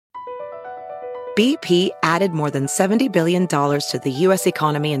BP added more than $70 billion to the U.S.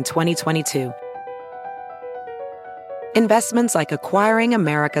 economy in 2022. Investments like acquiring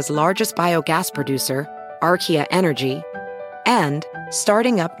America's largest biogas producer, Archaea Energy, and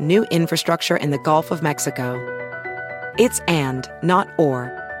starting up new infrastructure in the Gulf of Mexico. It's and, not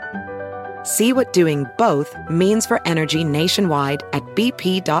or. See what doing both means for energy nationwide at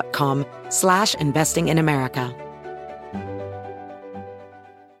bp.com/investing in America.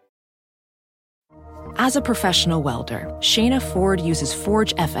 As a professional welder, Shayna Ford uses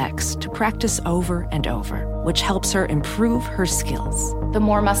Forge FX to practice over and over, which helps her improve her skills. The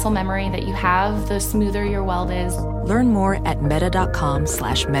more muscle memory that you have, the smoother your weld is. Learn more at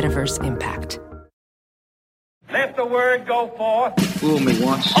meta.com/metaverse impact. Let the word go forth. Fool me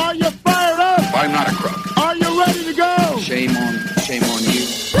once. Are you fired up? I'm not a crook. Are you ready to go? Shame on you.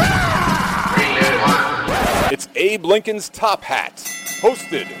 It's Abe Lincoln's Top Hat,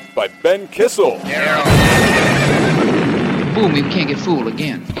 hosted by Ben Kissel. Fool me, we can't get fooled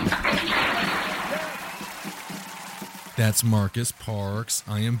again. That's Marcus Parks.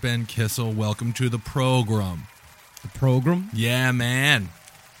 I am Ben Kissel. Welcome to the program. The program? Yeah, man.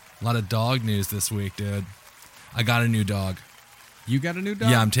 A lot of dog news this week, dude. I got a new dog. You got a new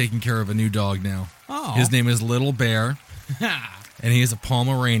dog? Yeah, I'm taking care of a new dog now. Oh. His name is Little Bear, and he is a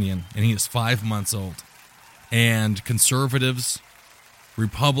Pomeranian, and he is 5 months old. And conservatives,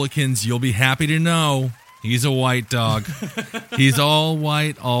 Republicans, you'll be happy to know he's a white dog. He's all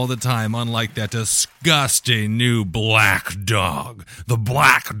white all the time, unlike that disgusting new black dog. The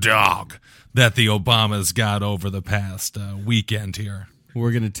black dog that the Obamas got over the past weekend here.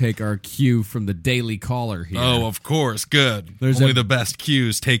 We're going to take our cue from the Daily Caller here. Oh, of course. Good. Only the best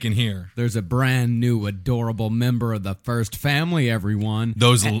cues taken here. There's a brand new, adorable member of the First Family, everyone.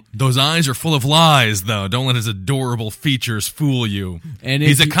 Those eyes are full of lies, though. Don't let his adorable features fool you. And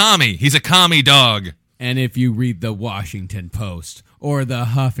he's a commie. He's a commie dog. And if you read the Washington Post or the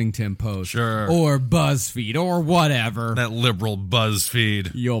Huffington Post or BuzzFeed or whatever. That liberal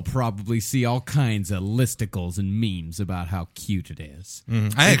BuzzFeed. You'll probably see all kinds of listicles and memes about how cute it is.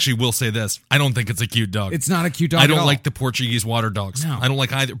 Mm-hmm. I actually will say this. I don't think it's a cute dog. It's not a cute dog I don't at all. like the Portuguese water dogs. No. I don't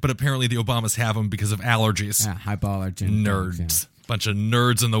like either, but apparently the Obamas have them because of allergies. Yeah, hypoallergenic Nerds. dogs, yeah. Bunch of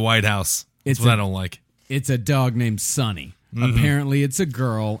nerds in the White House. That's what I don't like. It's a dog named Sunny. Mm-hmm. Apparently it's a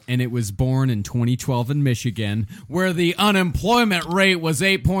girl, and it was born in 2012 in Michigan, where the unemployment rate was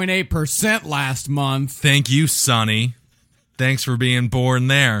 8.8% last month. Thank you, Sonny. Thanks for being born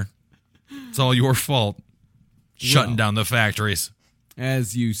there. It's all your fault. Shutting down the factories.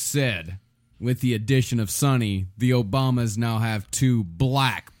 As you said, with the addition of Sonny, the Obamas now have two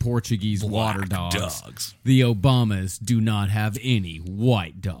black Portuguese water dogs. The Obamas do not have any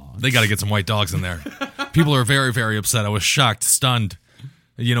white dogs. They got to get some white dogs in there. People are very, very upset. I was shocked, stunned,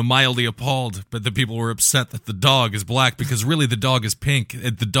 mildly appalled, but the people were upset that the dog is black because really the dog is pink.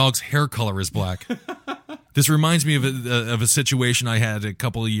 The dog's hair color is black. This reminds me of a situation I had a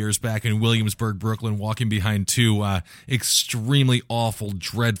couple of years back in Williamsburg, Brooklyn, walking behind two extremely awful,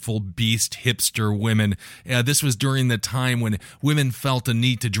 dreadful, beast hipster women. This was during the time when women felt a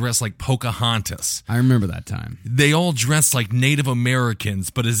need to dress like Pocahontas. I remember that time. They all dressed like Native Americans,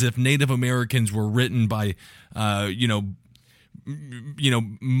 but as if Native Americans were written by,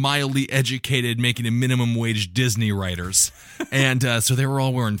 mildly educated, making a minimum wage Disney writers. And so they were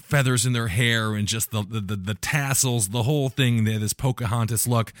all wearing feathers in their hair and just the tassels, the whole thing. They had this Pocahontas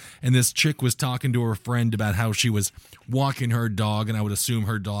look. And this chick was talking to her friend about how she was walking her dog, and I would assume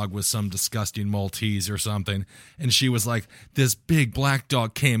her dog was some disgusting Maltese or something. And she was like, this big black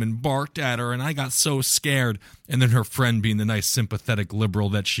dog came and barked at her, and I got so scared. And then her friend, being the nice, sympathetic liberal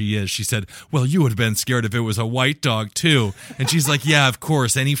that she is, she said, well, you would have been scared if it was a white dog, too. And she's like, yeah, of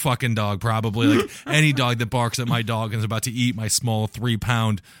course, any fucking dog, probably. Like, any dog that barks at my dog and is about to eat my small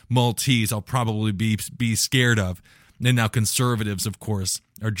 3-pound Maltese, I'll probably be scared of. And now conservatives, of course,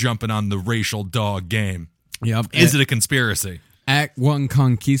 are jumping on the racial dog game. Yep. Is it a conspiracy? Act One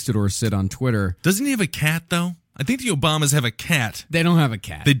Conquistador said on Twitter. Doesn't he have a cat, though? I think the Obamas have a cat. They don't have a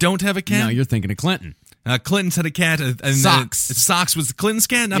cat. They don't have a cat? No, you're thinking of Clinton. Clinton's had a cat. And Socks. Socks was Clinton's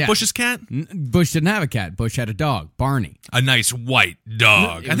cat, not Bush's cat? Bush didn't have a cat. Bush had a dog, Barney. A nice white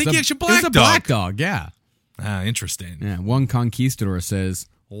dog. I think he actually black dog. It was a black dog, yeah. Interesting. Yeah, One Conquistador says,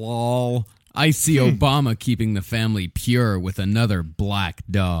 lol, I see Obama keeping the family pure with another black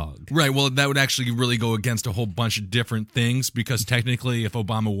dog. Right, well, that would actually really go against a whole bunch of different things, because technically if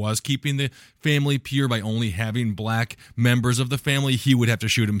Obama was keeping the family pure by only having black members of the family, he would have to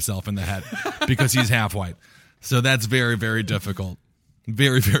shoot himself in the head because he's half white. So that's very, very difficult.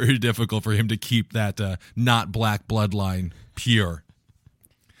 Very, very difficult for him to keep that not black bloodline pure.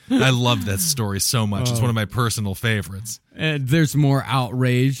 I love that story so much. It's one of my personal favorites. And there's more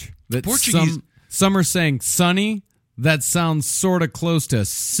outrage. That Portuguese. Some are saying Sonny. That sounds sort of close to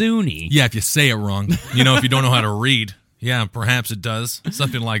Sunni. Yeah, if you say it wrong. If you don't know how to read. Yeah, perhaps it does.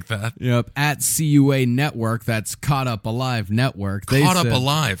 Something like that. Yep. At CUA Network, that's Caught Up Alive Network. Caught Up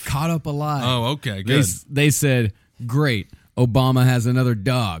Alive. Caught Up Alive. Oh, okay, good. They said, great, Obama has another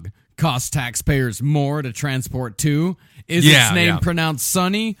dog. Costs taxpayers more to transport to. Is its name pronounced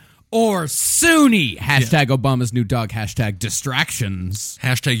Sonny or Sunni? Hashtag Obama's new dog. Hashtag distractions.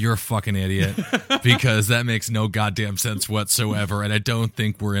 Hashtag you're a fucking idiot. Because that makes no goddamn sense whatsoever. And I don't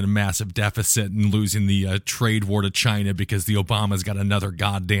think we're in a massive deficit and losing the trade war to China because the Obamas got another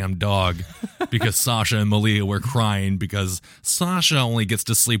goddamn dog. Because Sasha and Malia were crying because Sasha only gets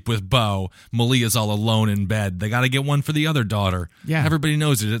to sleep with Bo. Malia's all alone in bed. They got to get one for the other daughter. Yeah. Everybody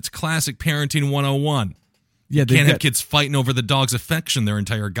knows it. It's classic parenting 101. Yeah, Can't have kids fighting over the dog's affection their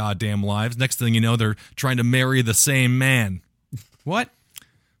entire goddamn lives. Next thing you know, they're trying to marry the same man. What?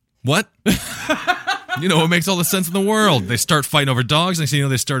 It makes all the sense in the world. They start fighting over dogs. Next thing you know,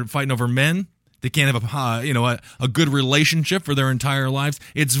 they start fighting over men. They can't have a good relationship for their entire lives.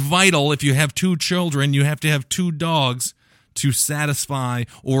 It's vital if you have 2 children, you have to have 2 dogs to satisfy,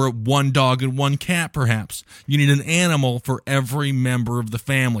 or 1 dog and 1 cat, perhaps. You need an animal for every member of the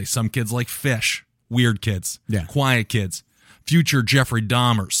family. Some kids like fish. Weird kids. Yeah. Quiet kids. Future Jeffrey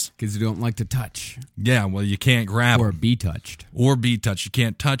Dahmers. Kids who don't like to touch. Yeah, well, you can't grab Or them. be touched. Or be touched. You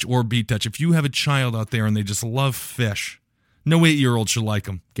can't touch or be touched. If you have a child out there and they just love fish, no 8-year-old should like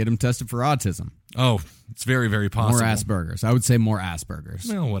them. Get them tested for autism. Oh, it's very, very possible. More Asperger's. I would say more Asperger's.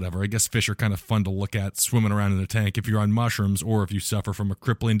 Well, whatever. I guess fish are kind of fun to look at swimming around in a tank if you're on mushrooms or if you suffer from a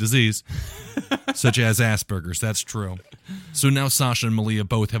crippling disease, such as Asperger's. That's true. So now Sasha and Malia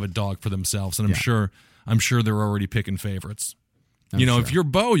both have a dog for themselves, and I'm sure they're already picking favorites. If you're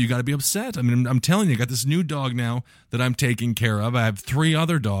Bo, you got to be upset. I mean, I'm telling you, I got this new dog now that I'm taking care of. I have 3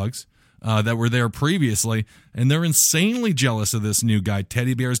 other dogs that were there previously, and they're insanely jealous of this new guy.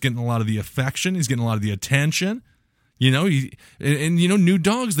 Teddy Bear's getting a lot of the affection. He's getting a lot of the attention. New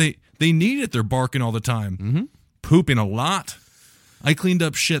dogs, they need it. They're barking all the time, pooping a lot. I cleaned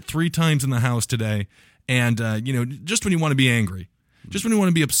up shit 3 times in the house today, and, just when you want to be angry, just when you want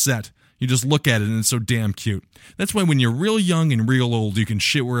to be upset, you just look at it and it's so damn cute. That's why when you're real young and real old, you can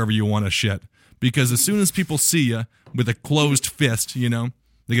shit wherever you want to shit. Because as soon as people see you with a closed fist,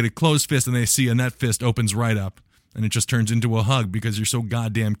 they get a closed fist and they see you and that fist opens right up. And it just turns into a hug because you're so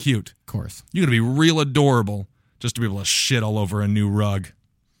goddamn cute. Of course. You got to be real adorable just to be able to shit all over a new rug.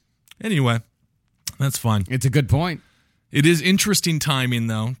 Anyway, that's fun. It's a good point. It is interesting timing,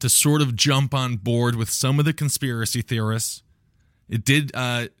 though, to sort of jump on board with some of the conspiracy theorists. It did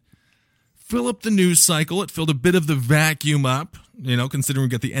fill up the news cycle. It filled a bit of the vacuum up, considering we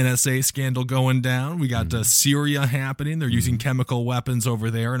got the NSA scandal going down. We got Syria happening. They're using chemical weapons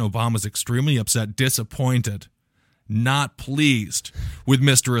over there, and Obama's extremely upset, disappointed, not pleased with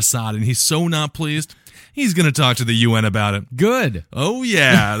Mr. Assad. And he's so not pleased, he's going to talk to the UN about it. Good. Oh,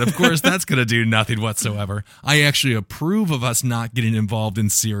 yeah. Of course, that's going to do nothing whatsoever. I actually approve of us not getting involved in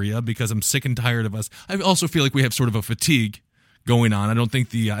Syria because I'm sick and tired of us. I also feel like we have sort of a fatigue going on. I don't think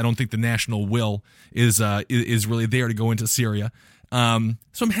the national will is really there to go into Syria. So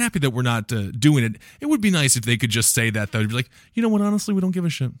I'm happy that we're not doing it. It would be nice if they could just say that, though. It'd be like, you know what? Honestly, we don't give a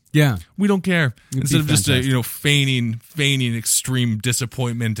shit. Yeah, we don't care. Instead of just fantastic. feigning extreme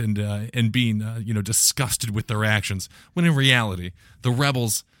disappointment and being disgusted with their actions. When in reality, the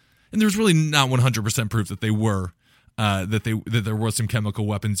rebels, and there's really not 100% proof that they were. That there was some chemical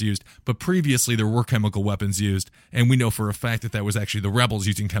weapons used, but previously there were chemical weapons used, and we know for a fact that was actually the rebels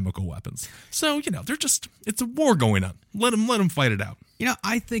using chemical weapons. So it's a war going on. Let them fight it out.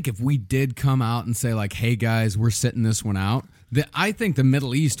 I think if we did come out and say like, "Hey guys, we're sitting this one out," I think the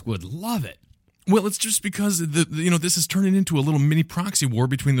Middle East would love it. Well, it's just because this is turning into a little mini proxy war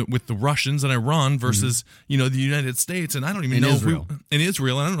with the Russians and Iran versus the United States, and I don't even know Israel.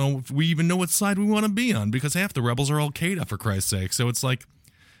 Israel. And I don't know if we even know what side we want to be on because half the rebels are Al Qaeda, for Christ's sake. So it's like,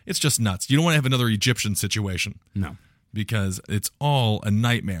 it's just nuts. You don't want to have another Egyptian situation, no, because it's all a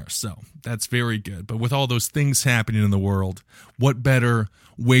nightmare. So that's very good. But with all those things happening in the world, what better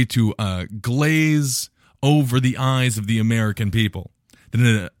way to glaze over the eyes of the American people than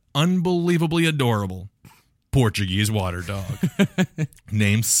an unbelievably adorable Portuguese water dog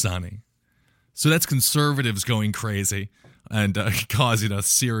named Sonny. So that's conservatives going crazy and causing a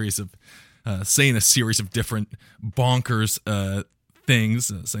series of saying a series of different bonkers things,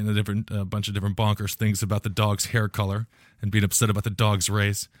 saying a bunch of different bonkers things about the dog's hair color and being upset about the dog's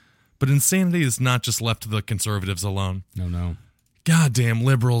race. But insanity is not just left to the conservatives alone. No. goddamn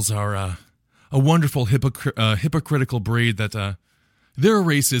liberals are a wonderful hypocritical breed that their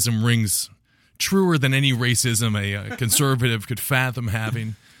racism rings truer than any racism a conservative could fathom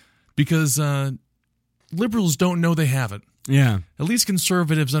having, because liberals don't know they have it. Yeah. At least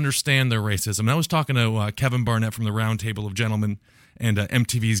conservatives understand their racism. And I was talking to Kevin Barnett from the Round Table of Gentlemen and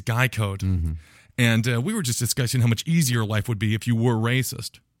MTV's Guy Code, and we were just discussing how much easier life would be if you were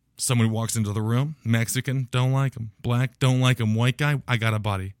racist. Someone walks into the room, Mexican, don't like him. Black, don't like him. White guy, I got a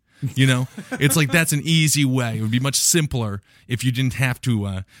buddy. You know, it's like that's an easy way. It would be much simpler if you didn't have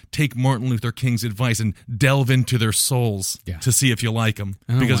to take Martin Luther King's advice and delve into their souls to see if you like them.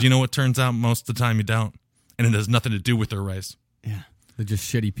 Because you know what turns out most of the time you don't. And it has nothing to do with their race. Yeah, they're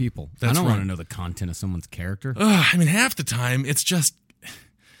just shitty people. That's I don't right. want to know the content of someone's character. I mean, half the time it's just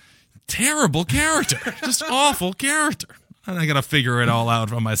terrible character, just awful character. And I got to figure it all out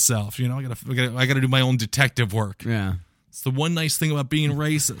for myself. You know, I got to do my own detective work. Yeah. It's the one nice thing about being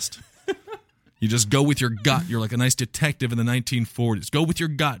racist. You just go with your gut. You're like a nice detective in the 1940s. Go with your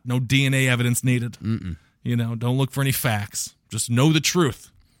gut. No DNA evidence needed. You know, don't look for any facts. Just know the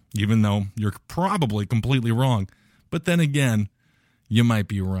truth, even though you're probably completely wrong. But then again, you might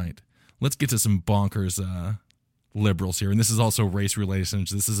be right. Let's get to some bonkers liberals here. And this is also race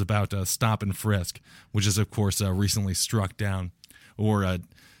relations. This is about stop and frisk, which is, of course, recently struck down or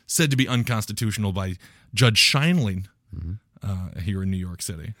said to be unconstitutional by Judge Scheinling here in New York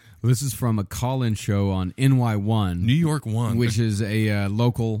City. Well, this is from a call-in show on NY1. New York One. Which is a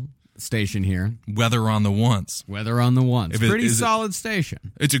local station here. Weather on the Once. Weather on the Once. Pretty solid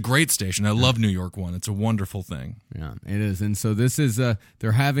station. It's a great station. I love New York One. It's a wonderful thing. Yeah, it is. And so this is,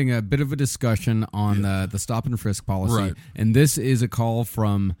 they're having a bit of a discussion on the stop and frisk policy. Right. And this is a call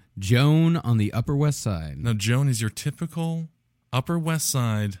from Joan on the Upper West Side. Now, Joan is your typical Upper West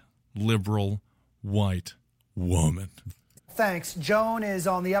Side liberal white woman. Thanks. Joan is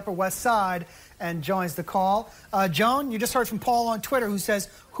on the Upper West Side and joins the call. Joan, you just heard from Paul on Twitter, who says,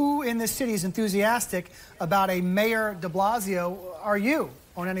 who in this city is enthusiastic about a Mayor de Blasio? Are you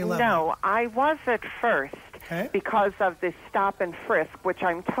on any level? No, I was at first because of this stop and frisk, which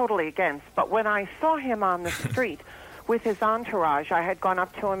I'm totally against. But when I saw him on the street with his entourage, I had gone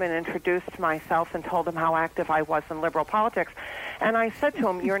up to him and introduced myself and told him how active I was in liberal politics. And I said to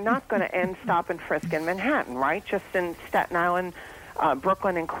him, you're not going to end stop and frisk in Manhattan, right? Just in Staten Island,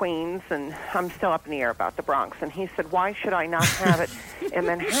 Brooklyn, and Queens, and I'm still up in the air about the Bronx. And he said, why should I not have it in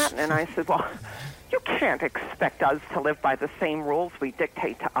Manhattan? And I said, well, you can't expect us to live by the same rules we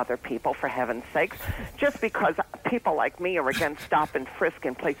dictate to other people, for heaven's sakes. Just because people like me are against stop and frisk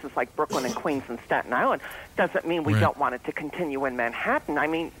in places like Brooklyn and Queens and Staten Island doesn't mean we don't want it to continue in Manhattan. I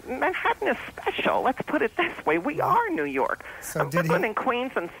mean, Manhattan is special. Let's put it this way. We are New York. So Brooklyn and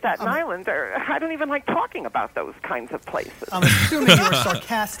Queens and Staten Island, I don't even like talking about those kinds of places. I'm assuming you were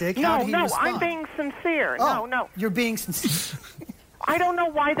sarcastic. How did he respond? I'm being sincere. Oh, no. You're being sincere. I don't know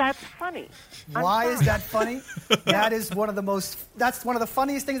why that's funny. Why is that funny? That's one of the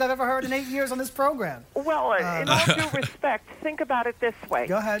funniest things I've ever heard in 8 years on this program. Well, in all due respect, think about it this way.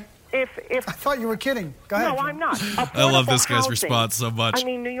 Go ahead. If I thought you were kidding. Go ahead. No, I'm not. I love this guy's housing. response so much. I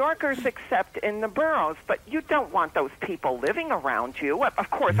mean, New Yorkers accept in the boroughs, but you don't want those people living around you. Of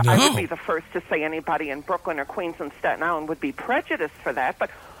course, I would be the first to say anybody in Brooklyn or Queens and Staten Island would be prejudiced for that.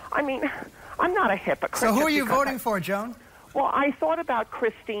 But, I mean, I'm not a hypocrite. So who are you voting for, Joan? Well, I thought about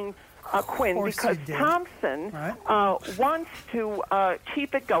Christine Quinn because Thompson wants to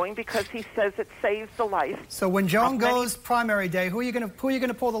keep it going because he says it saves the life. So when Joan goes primary day, who are you going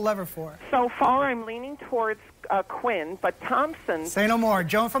to pull the lever for? So far, I'm leaning towards Quinn, but Thompson. Say no more.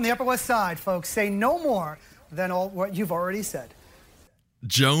 Joan from the Upper West Side, folks. Say no more than all what you've already said.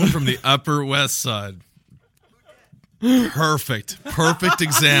 Joan from the Upper West Side. Perfect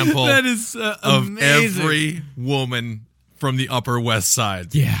example. That is of amazing. every woman from the Upper West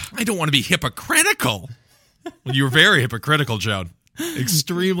Side. Yeah. I don't want to be hypocritical. Well, you're very hypocritical, Joan.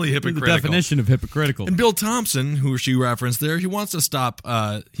 Extremely hypocritical. The definition of hypocritical. And Bill Thompson, who she referenced there, he wants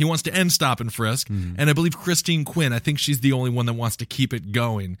to end stop and frisk. And I believe Christine Quinn, I think she's the only one that wants to keep it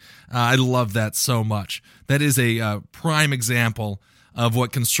going. I love that so much. That is a prime example of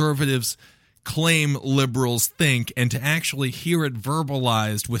what conservatives claim liberals think, and to actually hear it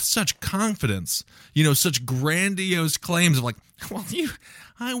verbalized with such confidence, such grandiose claims of like, well,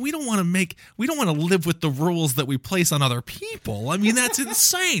 we don't want to live with the rules that we place on other people. I mean, that's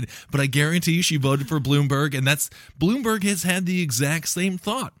insane. But I guarantee you she voted for Bloomberg, and Bloomberg has had the exact same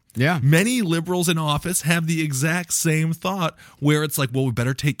thought. Yeah. Many liberals in office have the exact same thought where it's like, well, we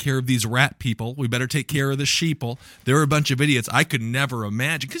better take care of these rat people. We better take care of the sheeple. They're a bunch of idiots. I could never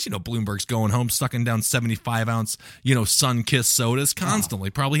imagine, because, Bloomberg's going home, sucking down 75-ounce, Sun-Kissed sodas constantly.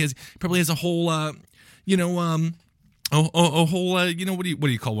 Probably has a whole, a whole, what do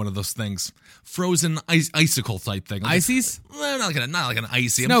you call one of those things? Frozen icicle type thing. Ices? Well, not like an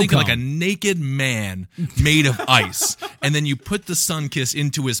icy. Snow I'm thinking cone. like a naked man made of ice. And then you put the Sun-Kiss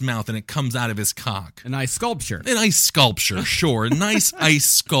into his mouth and it comes out of his cock. An ice sculpture. An ice sculpture, sure. A nice ice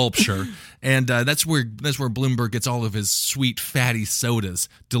sculpture. And that's where Bloomberg gets all of his sweet, fatty sodas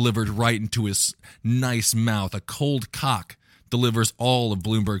delivered right into his nice mouth. A cold cock delivers all of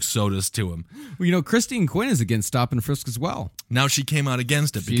Bloomberg's sodas to him. Well, Christine Quinn is against stop and frisk as well. Now she came out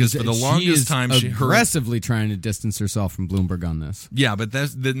against it because for the longest time she is aggressively trying to distance herself from Bloomberg on this. Yeah, but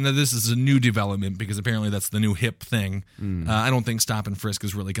this is a new development because apparently that's the new hip thing. I don't think stop and frisk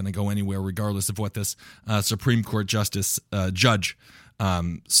is really going to go anywhere, regardless of what this Supreme Court judge says. I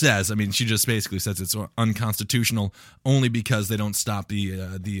mean, she just basically says it's unconstitutional only because they don't stop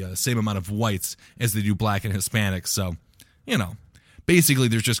the same amount of whites as they do black and Hispanics. So, basically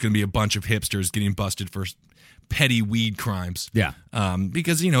there's just going to be a bunch of hipsters getting busted for petty weed crimes. Yeah.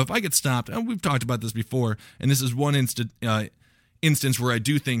 Because, if I get stopped, and we've talked about this before, and this is one instance where I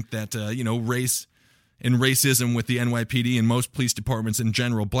do think that, race and racism with the NYPD and most police departments in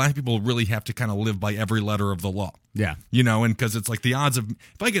general, black people really have to kind of live by every letter of the law. Yeah. And because it's like the odds of,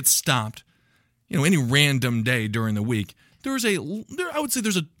 if I get stopped, any random day during the week, I would say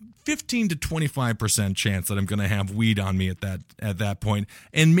there's a 15 to 25% chance that I'm going to have weed on me at that point,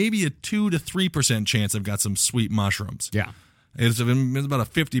 and maybe a 2 to 3% chance I've got some sweet mushrooms. Yeah. It's about a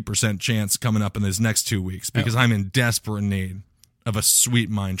 50% chance coming up in these next 2 weeks because I'm in desperate need of a sweet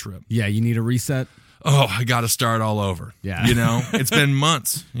mind trip. Yeah, you need a reset. Oh, I got to start all over. Yeah. It's been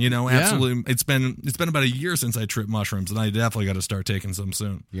months, absolutely. It's been about a year since I tripped mushrooms, and I definitely got to start taking some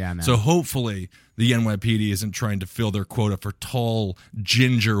soon. Yeah, man. So hopefully the NYPD isn't trying to fill their quota for tall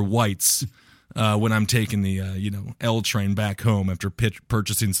ginger whites when I'm taking the, L train back home after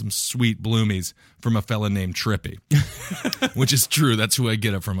purchasing some sweet bloomies from a fella named Trippy. Which is true. That's who I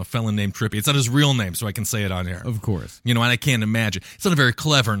get it from, a fella named Trippy. It's not his real name, so I can say it on here. Of course. And I can't imagine. It's not a very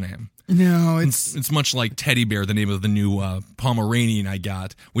clever name. No, it's much like Teddy Bear, the name of the new Pomeranian I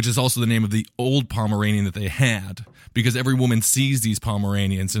got, which is also the name of the old Pomeranian that they had, because every woman sees these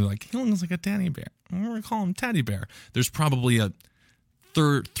Pomeranians and they're like, he looks like a teddy bear. I'm going to call him Teddy Bear. There's probably a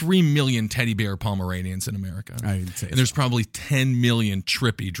 3 million Teddy Bear Pomeranians in America. I'd say and there's probably 10 million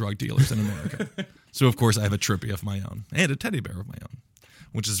Trippy drug dealers in America. So, of course, I have a Trippy of my own. I had a Teddy Bear of my own,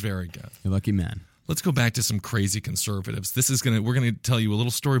 which is very good. You're a lucky man. Let's go back to some crazy conservatives. We're going to tell you a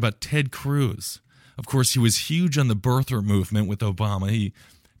little story about Ted Cruz. Of course, he was huge on the birther movement with Obama. He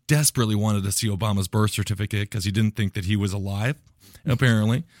desperately wanted to see Obama's birth certificate because he didn't think that he was alive.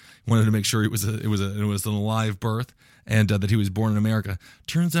 Apparently, he wanted to make sure it was an alive birth and that he was born in America.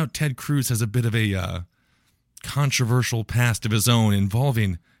 Turns out Ted Cruz has a bit of a controversial past of his own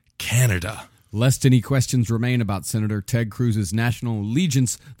involving Canada. Lest any questions remain about Senator Ted Cruz's national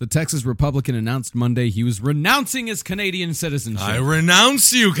allegiance, the Texas Republican announced Monday he was renouncing his Canadian citizenship. I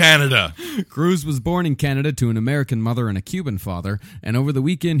renounce you, Canada! Cruz was born in Canada to an American mother and a Cuban father, and over the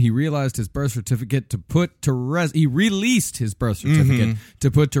weekend he realized his birth certificate to put to rest. He released his birth certificate to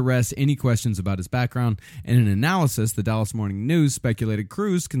put to rest any questions about his background. In an analysis, the Dallas Morning News speculated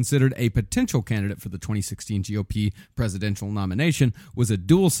Cruz, considered a potential candidate for the 2016 GOP presidential nomination, was a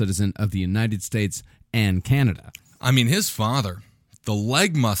dual citizen of the United States and Canada. I mean, his father, the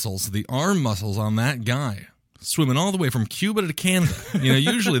leg muscles, the arm muscles on that guy, swimming all the way from Cuba to Canada.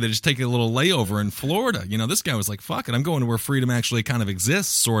 Usually they just take a little layover in Florida. This guy was like, fuck it, I'm going to where freedom actually kind of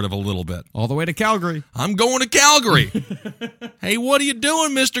exists, sort of a little bit. All the way to Calgary. I'm going to Calgary. Hey, what are you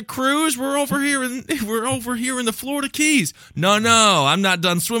doing, Mr. Cruz? We're over here in the Florida Keys. No, I'm not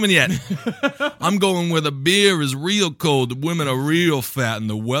done swimming yet. I'm going where the beer is real cold, the women are real fat, and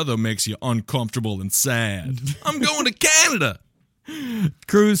the weather makes you uncomfortable and sad. I'm going to Canada.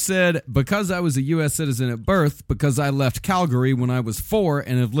 Cruz said, because I was a U.S. citizen at birth, because I left Calgary when I was 4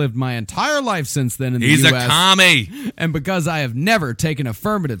 and have lived my entire life since then in the U.S. He's a commie. And because I have never taken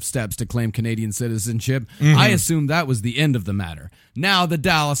affirmative steps to claim Canadian citizenship, I assumed that was the end of the matter. Now the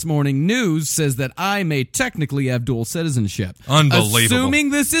Dallas Morning News says that I may technically have dual citizenship. Unbelievable.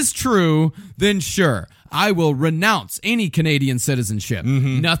 Assuming this is true, then sure, I will renounce any Canadian citizenship.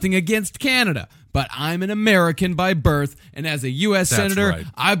 Nothing against Canada. But I'm an American by birth, and as a U.S. Senator, right.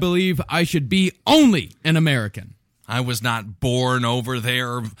 I believe I should be only an American. I was not born over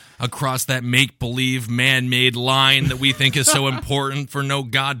there across that make-believe man-made line that we think is so important for no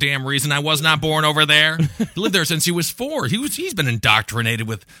goddamn reason. I was not born over there. He lived there since he was 4. He's been indoctrinated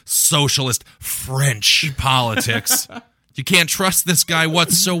with socialist French politics. You can't trust this guy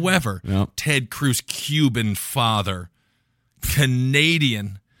whatsoever. Yep. Ted Cruz, Cuban father.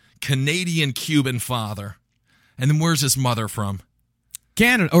 Canadian Cuban father. And then where's his mother from?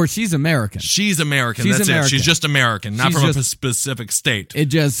 Canada, or she's American. She's American. She's That's American. it. She's just American, not She's from a just- specific state. It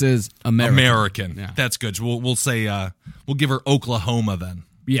just says American. American. Yeah. That's good. So we'll say we'll give her Oklahoma then.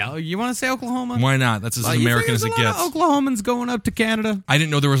 Yeah, you want to say Oklahoma? Why not? That's as American as it gets. Oklahomans going up to Canada. I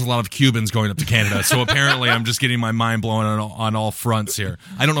didn't know there was a lot of Cubans going up to Canada, so apparently I'm just getting my mind blown on all fronts here.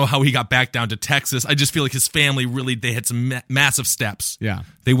 I don't know how he got back down to Texas. I just feel like his family really, they had some massive steps. Yeah.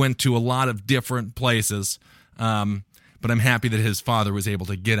 They went to a lot of different places, but I'm happy that his father was able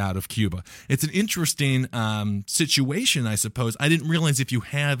to get out of Cuba. It's an interesting situation, I suppose. I didn't realize if you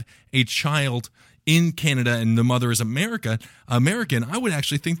have a child in Canada and the mother is American, I would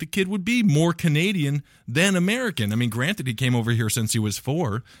actually think the kid would be more Canadian than American. I mean, granted, he came over here since he was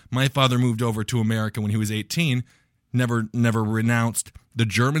 4. My father moved over to America when he was 18, never renounced the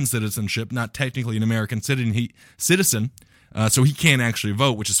German citizenship, not technically an American citizen. So he can't actually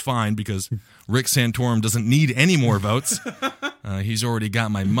vote, which is fine because Rick Santorum doesn't need any more votes. He's already got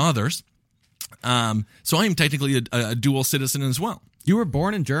my mother's. So I am technically a dual citizen as well. You were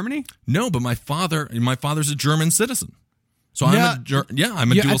born in Germany? No, but my father's a German citizen. So I'm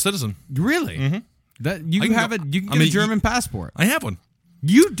a dual citizen. Really? Mm-hmm. That you can get a German passport. I have one.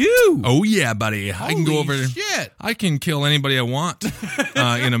 You do? Oh yeah, buddy. I can go over there. Shit. I can kill anybody I want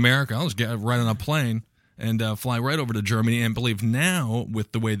in America. I'll just get right on a plane and fly right over to Germany. And believe now,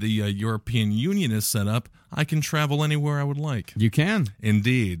 with the way the European Union is set up, I can travel anywhere I would like. You can.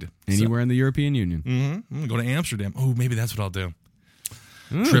 Indeed. Anywhere in the European Union. Mm-hmm. I'm going to go to Amsterdam. Oh, maybe that's what I'll do.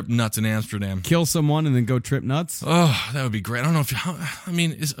 Trip nuts in Amsterdam. Kill someone and then go trip nuts? Oh, that would be great. I don't know if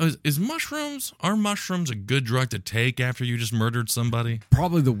is mushrooms, are mushrooms a good drug to take after you just murdered somebody?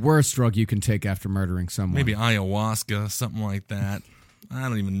 Probably the worst drug you can take after murdering someone. Maybe ayahuasca, something like that. I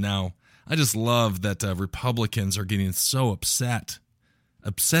don't even know. I just love that Republicans are getting so upset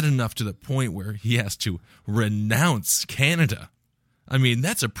enough to the point where he has to renounce Canada. I mean,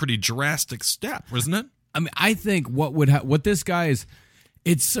 that's a pretty drastic step, isn't it? I mean, I think what this guy is,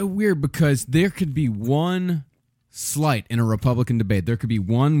 it's so weird because there could be one slight in a Republican debate. There could be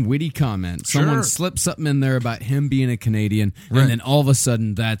one witty comment. Someone slips something in there about him being a Canadian, and then all of a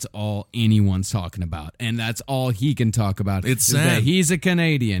sudden that's all anyone's talking about. And that's all he can talk about. It's sad. sad. That he's a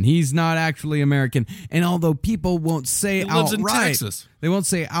Canadian. He's not actually American. And although people won't say He lives in outright, Texas. they won't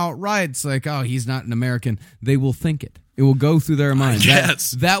say outright, it's like, oh, he's not an American. They will think it. It will go through their mind.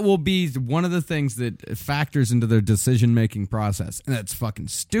 Yes. That will be one of the things that factors into their decision-making process. And that's fucking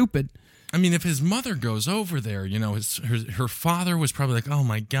stupid. I mean, if his mother goes over there, her father was probably like, oh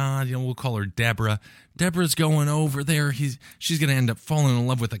my God, we'll call her Deborah. Deborah's going over there. She's going to end up falling in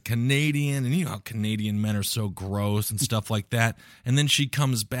love with a Canadian. And you know how Canadian men are so gross and stuff like that. And then she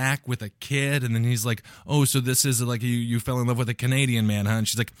comes back with a kid. And then he's like, oh, so this is like you fell in love with a Canadian man, huh? And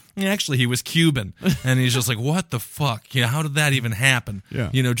she's like, yeah, actually, he was Cuban. And he's just like, what the fuck? How did that even happen? Yeah.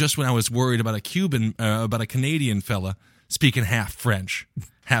 Just when I was worried about about a Canadian fella speaking half French,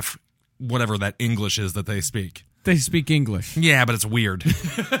 half whatever that English is that they speak. They speak English. Yeah, but it's weird.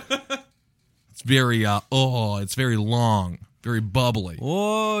 It's very, it's very long, very bubbly.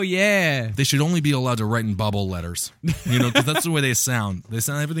 Oh, yeah. They should only be allowed to write in bubble letters, because that's the way they sound.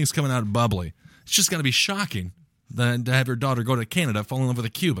 Everything's coming out bubbly. It's just got to be shocking to have your daughter go to Canada, fall in love with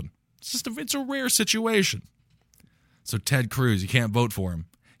a Cuban. It's a rare situation. So Ted Cruz, you can't vote for him.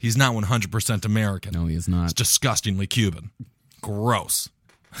 He's not 100% American. No, he is not. He's disgustingly Cuban. Gross.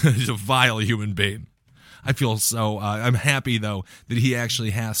 He's a vile human being. I feel so. I'm happy though that he actually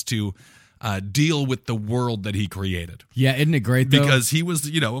has to deal with the world that he created. Yeah, isn't it great though? Because he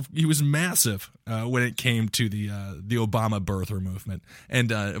was massive when it came to the Obama birther movement,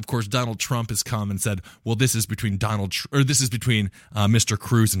 and of course Donald Trump has come and said, "Well, this is between Mr.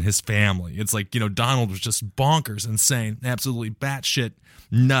 Cruz and his family." It's like Donald was just bonkers, insane, absolutely batshit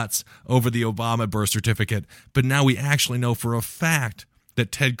nuts over the Obama birth certificate, but now we actually know for a fact that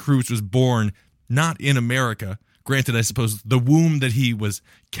Ted Cruz was born not in America. Granted, I suppose the womb that he was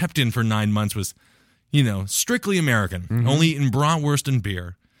kept in for 9 months was, strictly American, only eating bratwurst and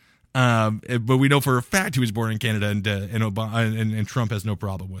beer. But we know for a fact he was born in Canada, and Obama and Trump has no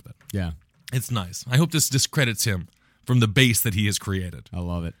problem with it. Yeah, it's nice. I hope this discredits him from the base that he has created. I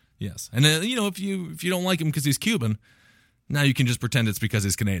love it. Yes, and if you don't like him because he's Cuban, now you can just pretend it's because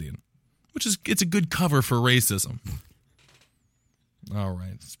he's Canadian. it's a good cover for racism. All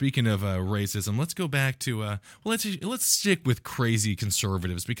right. Speaking of racism, let's go back to let's stick with crazy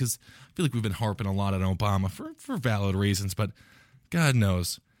conservatives, because I feel like we've been harping a lot on Obama for valid reasons, but God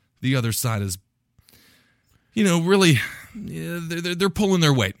knows the other side is, really, they're pulling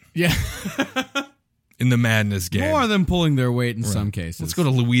their weight. Yeah. In the madness game. More than pulling their weight in some cases. Let's go to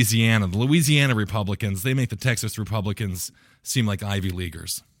Louisiana. The Louisiana Republicans, they make the Texas Republicans seem like Ivy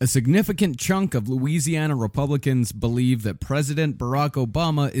Leaguers. A significant chunk of Louisiana Republicans believe that President Barack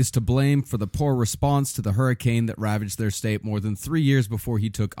Obama is to blame for the poor response to the hurricane that ravaged their state more than 3 years before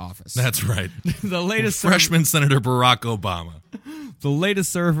he took office. That's right. The latest freshman Senator Barack Obama. The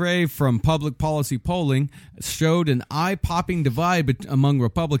latest survey from Public Policy Polling showed an eye-popping divide among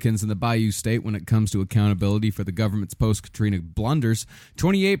Republicans in the Bayou State when it comes to accountability for the government's post-Katrina blunders.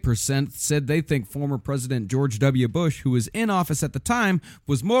 28% said they think former President George W. Bush, who was in office at the time,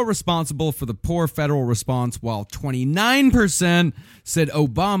 was more responsible for the poor federal response, while 29% said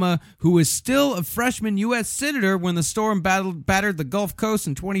Obama, who was still a freshman U.S. senator when the storm battered the Gulf Coast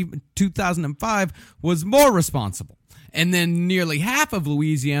in 2005, was more responsible. And then nearly half of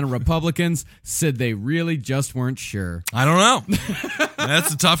Louisiana Republicans said they really just weren't sure. I don't know.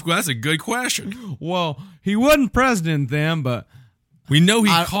 That's a good question. Well, he wasn't president then, but we know he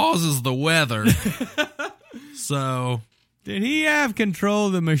causes the weather. So, did he have control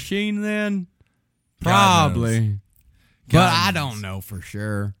of the machine then? Probably. But I don't know for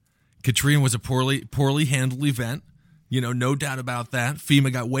sure. Katrina was a poorly handled event. No doubt about that.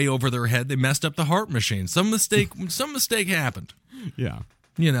 FEMA got way over their head. They messed up the HAARP machine. Some mistake happened. Yeah.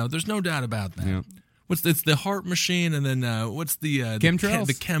 There's no doubt about that. Yeah. It's the HAARP machine, and then what's the chemtrails?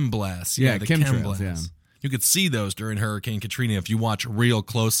 The chem blasts. Yeah, the chemtrails. Yeah. You could see those during Hurricane Katrina if you watch real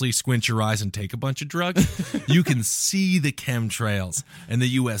closely, squint your eyes, and take a bunch of drugs. You can see the chemtrails and the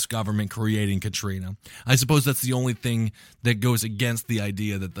U.S. government creating Katrina. I suppose that's the only thing that goes against the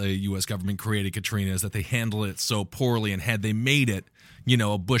idea that the U.S. government created Katrina, is that they handled it so poorly, and had they made it,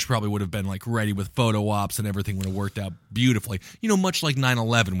 Bush probably would have been ready with photo ops, and everything would have worked out beautifully. Much like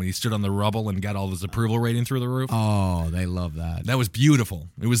 9/11 when he stood on the rubble and got all his approval rating through the roof. Oh, they love that. That was beautiful.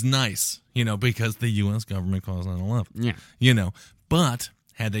 It was nice, because the U.S. government caused 9/11. Yeah. But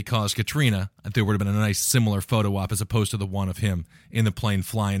had they caused Katrina, there would have been a nice similar photo op as opposed to the one of him in the plane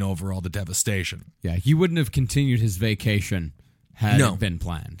flying over all the devastation. Yeah, he wouldn't have continued his vacation had it been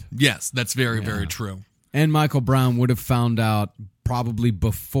planned. Yes, that's very, very true. And Michael Brown would have found out probably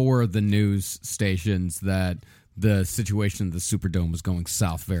before the news stations that the situation of the Superdome was going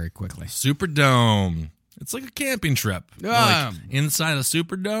south very quickly. Superdome. It's like a camping trip. Inside a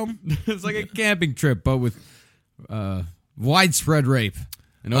Superdome. It's like a camping trip, but with widespread rape.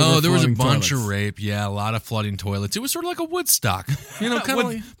 And there was a bunch toilets. of rape. Yeah, a lot of flooding toilets. It was sort of like a Woodstock.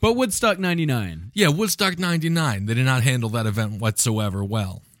 But Woodstock 99. Yeah, Woodstock 99. They did not handle that event whatsoever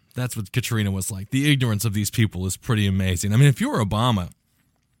well. That's what Katrina was like. The ignorance of these people is pretty amazing. I mean, if you were Obama,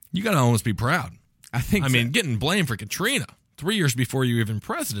 you got to almost be proud. I mean, getting blamed for Katrina 3 years before you were even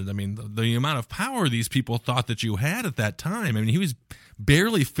president. I mean, the amount of power these people thought that you had at that time. I mean, he was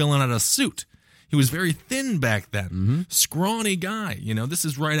barely filling out a suit. He was very thin back then. Scrawny guy. This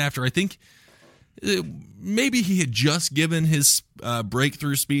is right after, I think, maybe he had just given his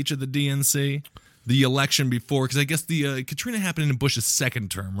breakthrough speech at the DNC. The election before, because I guess the Katrina happened in Bush's second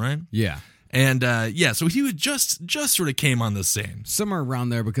term, right? Yeah. And, so he would just sort of came on the scene. Somewhere around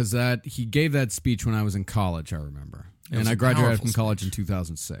there, because he gave that speech when I was in college, I remember. And I graduated from college in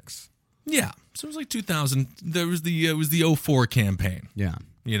 2006. Yeah. So it was like 2000. It was the 04 campaign. Yeah.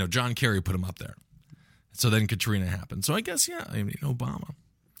 John Kerry put him up there. So then Katrina happened. So I guess, Obama.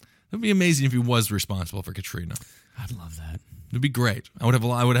 It would be amazing if he was responsible for Katrina. I'd love that. It'd be great. I would have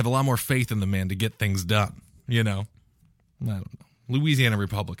a lot more faith in the man to get things done. I don't know. Louisiana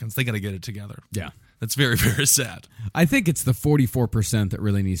Republicans, they got to get it together. Yeah. That's very, very sad. I think it's the 44% that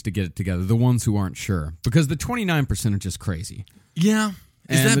really needs to get it together, the ones who aren't sure. Because the 29% are just crazy. Yeah.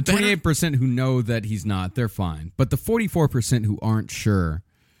 And the 28% who know that he's not, they're fine. But the 44% who aren't sure.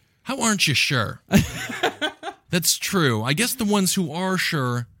 How aren't you sure? That's true. I guess the ones who are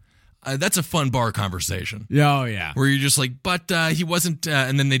sure... that's a fun bar conversation. Oh, yeah. Where you're just like, but he wasn't,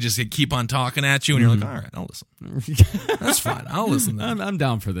 and then they just keep on talking at you, and you're like, all right, I'll listen. That's fine. I'll listen then. I'm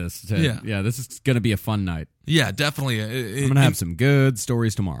down for this. Yeah, this is going to be a fun night. Yeah, definitely. I'm going to have some good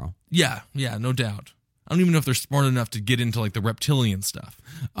stories tomorrow. Yeah, no doubt. I don't even know if they're smart enough to get into the reptilian stuff.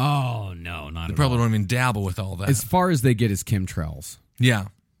 Oh, no, not at all. They probably don't even dabble with all that. As far as they get is chemtrails. Yeah,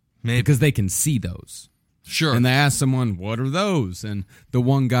 maybe. Because they can see those. Sure. And they ask someone, what are those? And the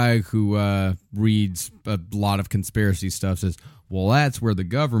one guy who reads a lot of conspiracy stuff says, well, that's where the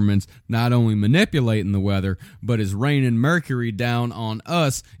government's not only manipulating the weather, but is raining mercury down on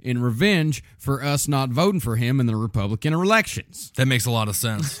us in revenge for us not voting for him in the Republican elections. That makes a lot of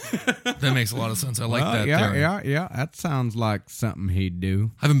sense. That makes a lot of sense. I like that theory. Yeah. That sounds like something he'd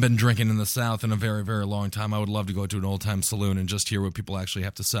do. I haven't been drinking in the South in a very, very long time. I would love to go to an old-time saloon and just hear what people actually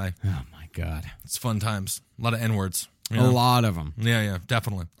have to say. Oh, my God. It's fun times. A lot of N-words. A lot of them. Yeah,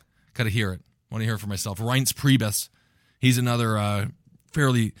 definitely. Got to hear it. Want to hear it for myself. Reince Priebus. He's another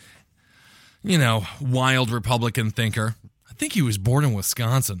fairly, wild Republican thinker. I think he was born in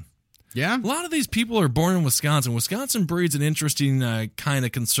Wisconsin. Yeah? A lot of these people are born in Wisconsin. Wisconsin breeds an interesting kind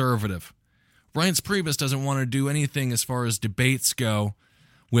of conservative. Reince Priebus doesn't want to do anything as far as debates go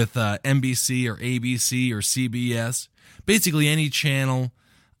with NBC or ABC or CBS. Basically any channel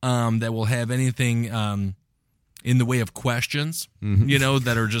that will have anything in the way of questions,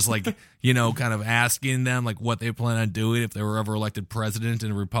 that are just like, kind of asking them like what they plan on doing if they were ever elected president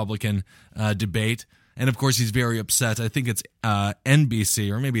in a Republican debate. And of course, he's very upset. I think it's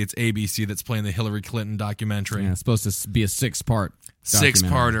NBC or maybe it's ABC that's playing the Hillary Clinton documentary. Yeah, it's supposed to be a 6-part.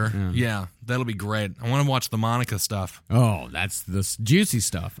 Six-parter. Yeah, that'll be great. I want to watch the Monica stuff. Oh, that's the juicy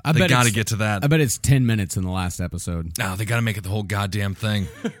stuff. They got to get to that. I bet it's 10 minutes in the last episode. No, they got to make it the whole goddamn thing.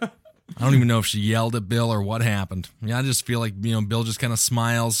 I don't even know if she yelled at Bill or what happened. Yeah, I just feel like, Bill just kind of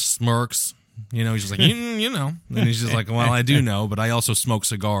smiles, smirks. He's just like, And he's just like, well, I do know, but I also smoke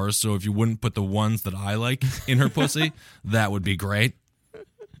cigars, so if you wouldn't put the ones that I like in her pussy, that would be great.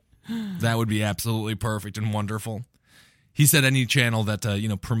 That would be absolutely perfect and wonderful. He said any channel that,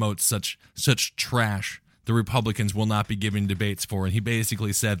 promotes such trash, the Republicans will not be giving debates for. And he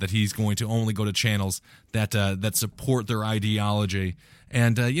basically said that he's going to only go to channels that support their ideology.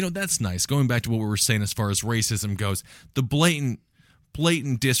 And, that's nice. Going back to what we were saying as far as racism goes, the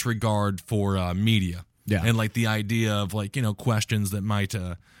blatant disregard for media. Yeah. And, like, the idea of, like, questions that might,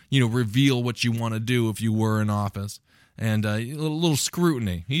 reveal what you want to do if you were in office. And a little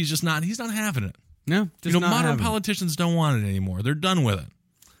scrutiny. He's not having it. No, just not modern politicians don't want it anymore. They're done with it.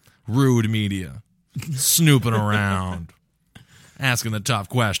 Rude media. Snooping around. Asking the tough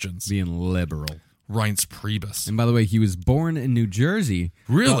questions. Being liberal. Reince Priebus. And by the way, he was born in New Jersey.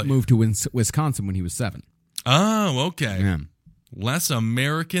 Really? But moved to Wisconsin when he was 7. Oh, okay. Yeah. Less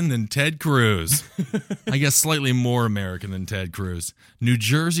American than Ted Cruz. I guess slightly more American than Ted Cruz. New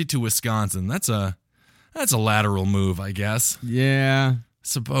Jersey to Wisconsin. That's a lateral move, I guess. Yeah.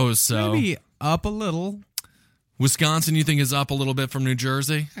 Suppose so. Maybe up a little. Wisconsin, you think, is up a little bit from New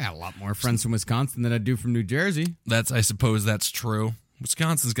Jersey? I got a lot more friends from Wisconsin than I do from New Jersey. I suppose that's true.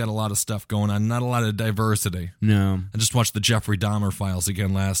 Wisconsin's got a lot of stuff going on, not a lot of diversity. No. I just watched the Jeffrey Dahmer files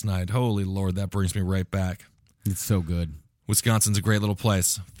again last night. Holy Lord, that brings me right back. It's so good. Wisconsin's a great little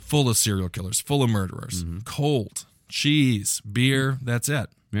place, full of serial killers, full of murderers, cold, cheese, beer, that's it.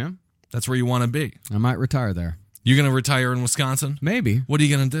 Yeah. That's where you want to be. I might retire there. You're going to retire in Wisconsin? Maybe. What are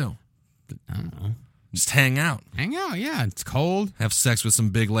you going to do? I don't know. Just hang out. Hang out, yeah. It's cold. Have sex with some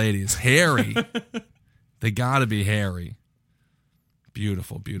big ladies. Hairy. They got to be hairy.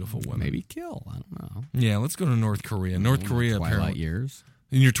 Beautiful, beautiful women. Maybe kill. I don't know. Yeah, let's go to North Korea. North Korea, Twilight apparently. years.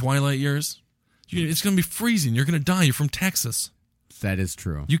 In your twilight years? It's going to be freezing. You're going to die. You're from Texas. That is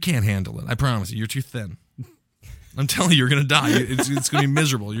true. You can't handle it. I promise you. You're too thin. I'm telling you, you're going to die. It's going to be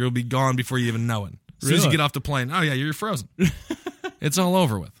miserable. You'll be gone before you even know it. As soon as you get off the plane, oh, yeah, you're frozen. It's all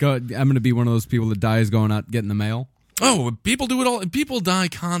over with. I'm going to be one of those people that dies going out getting the mail. Oh, people do it all. People die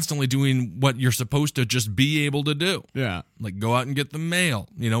constantly doing what you're supposed to just be able to do. Yeah. Like go out and get the mail,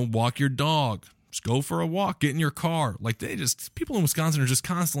 walk your dog, just go for a walk, get in your car. Like people in Wisconsin are just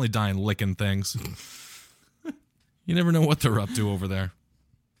constantly dying licking things. You never know what they're up to over there.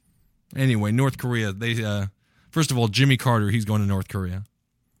 Anyway, North Korea, first of all, Jimmy Carter, he's going to North Korea.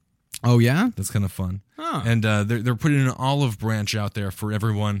 Oh, yeah? That's kind of fun. Huh. And they're putting an olive branch out there for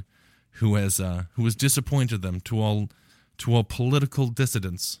everyone who has disappointed them, to all political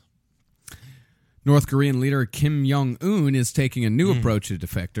dissidents. North Korean leader Kim Jong-un is taking a new approach to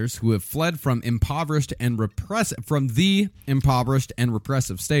defectors who have fled from the impoverished and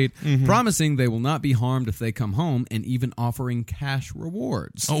repressive state, promising they will not be harmed if they come home, and even offering cash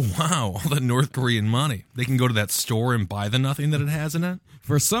rewards. Oh, wow. All that North Korean money. They can go to that store and buy the nothing that it has in it?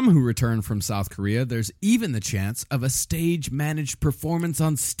 For some who return from South Korea, there's even the chance of a stage-managed performance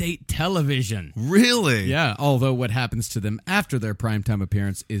on state television. Really? Yeah, although what happens to them after their primetime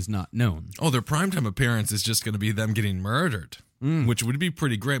appearance is not known. Oh, their primetime appearance is just going to be them getting murdered. which would be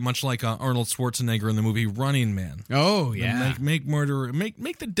pretty great, much like Arnold Schwarzenegger in the movie Running Man. Oh, yeah. Make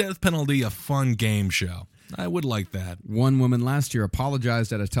the death penalty a fun game show. I would like that. One woman last year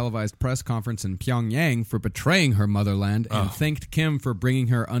apologized at a televised press conference in Pyongyang for betraying her motherland and thanked Kim for bringing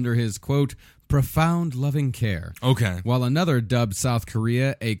her under his, quote, profound loving care. Okay. While another dubbed South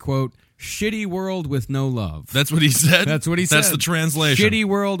Korea a, quote, shitty world with no love. That's what he said? That's what he said. That's the translation. Shitty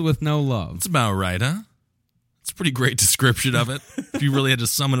world with no love. That's about right, huh? It's a pretty great description of it. If you really had to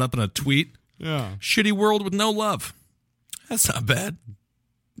sum it up in a tweet. Yeah. Shitty world with no love. That's not bad.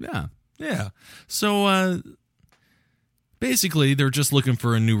 Yeah. Yeah. So, basically, they're just looking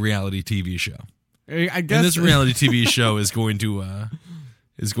for a new reality TV show. I guess. And this reality TV show is going to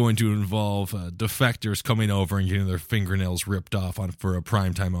involve defectors coming over and getting their fingernails ripped off for a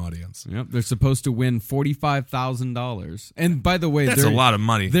primetime audience. Yep. They're supposed to win $45,000. And by the way, that's a lot of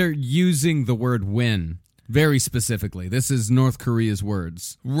money. They're using the word win very specifically. This is North Korea's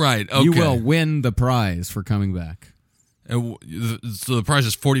words. Right. Okay. You will win the prize for coming back. So the prize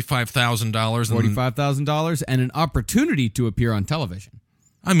is $45,000. $45,000 and an opportunity to appear on television.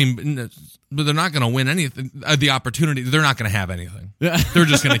 I mean, but they're not going to win anything. The opportunity, they're not going to have anything. They're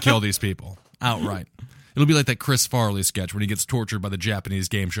just going to kill these people outright. It'll be like that Chris Farley sketch when he gets tortured by the Japanese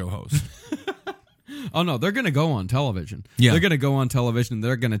game show host. Oh, no, they're going to go on television. Yeah. They're going to go on television and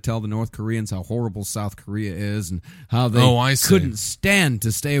they're going to tell the North Koreans how horrible South Korea is and how they couldn't stand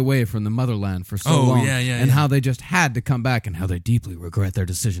to stay away from the motherland for so long. And how they just had to come back and how they deeply regret their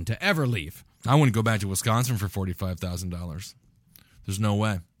decision to ever leave. I wouldn't go back to Wisconsin for $45,000. There's no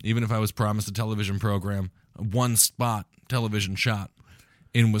way. Even if I was promised a television program, a one-spot television shot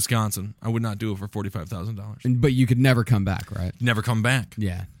in Wisconsin, I would not do it for $45,000. But you could never come back, right? Never come back.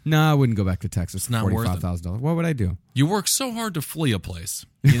 Yeah. No, I wouldn't go back to Texas for $45,000. What would I do? You work so hard to flee a place,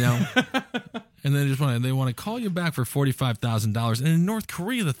 you know? And then they want to call you back for $45,000. And in North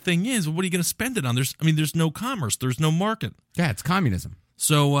Korea, the thing is, what are you going to spend it on? There's no commerce. There's no market. Yeah, it's communism.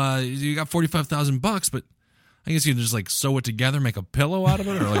 So you got $45,000, but I guess you can just like sew it together, make a pillow out of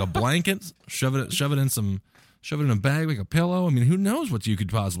it, or like a blanket, shove it in a bag like a pillow. I mean, who knows what you could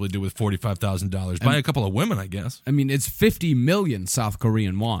possibly do with $45,000? Buy a couple of women, I guess. I mean, it's 50 million South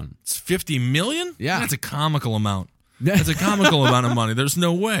Korean won. It's 50 million? Yeah. That's a comical amount. That's a comical amount of money. There's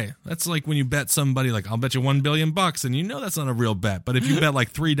no way. That's like when you bet somebody, like, I'll bet you $1 billion, and you know that's not a real bet. But if you bet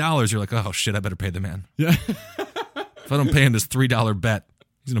like $3, you're like, oh, shit, I better pay the man. Yeah. If I don't pay him this $3 bet,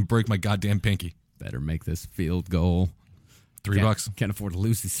 he's going to break my goddamn pinky. Better make this field goal. $3. Can't afford to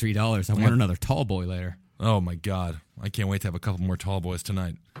lose these $3. I want another tall boy later. Oh, my God. I can't wait to have a couple more tall boys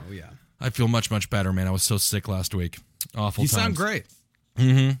tonight. Oh, yeah. I feel much, much better, man. I was so sick last week. Awful times. You sound great.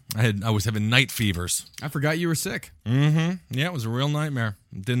 Mm-hmm. I was having night fevers. I forgot you were sick. Mm-hmm. Yeah, it was a real nightmare.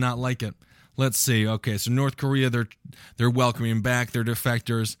 Did not like it. Let's see. Okay, so North Korea, they're welcoming back their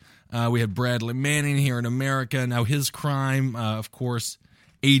defectors. We had Bradley Manning here in America. Now his crime, of course,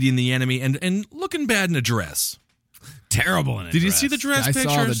 aiding the enemy and looking bad in a dress. Terrible in a Did dress. you see the dress pictures?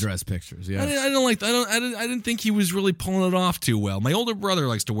 I saw the dress pictures. Yeah, I didn't think he was really pulling it off too well. My older brother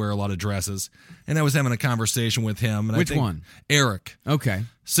likes to wear a lot of dresses, and I was having a conversation with him. And Which one? Eric. Okay,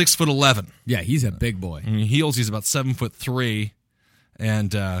 6'11". Yeah, he's a big boy. In heels, he's about 7'3",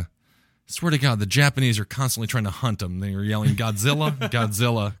 and swear to God, the Japanese are constantly trying to hunt him. They are yelling Godzilla,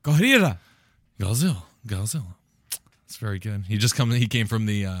 Godzilla, Godzilla, Godzilla, Godzilla. It's very good. He came from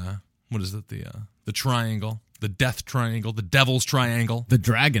the what is it? The triangle. The Death Triangle, the Devil's Triangle. The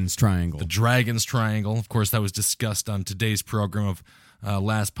Dragon's Triangle. The Dragon's Triangle. Of course, that was discussed on today's program of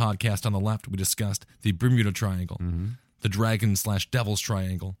last podcast on the left. We discussed the Bermuda Triangle, the Dragon/Devil's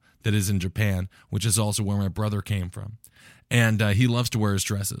Triangle that is in Japan, which is also where my brother came from. And he loves to wear his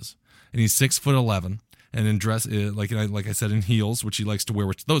dresses. And he's 6'11", and in dress, like I said, in heels, which he likes to wear,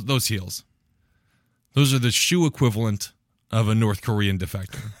 which those heels. Those are the shoe equivalent of a North Korean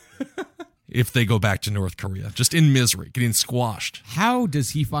defector. If they go back to North Korea, just in misery, getting squashed. How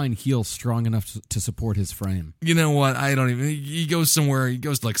does he find heels strong enough to support his frame? You know what? I don't even. He goes somewhere. He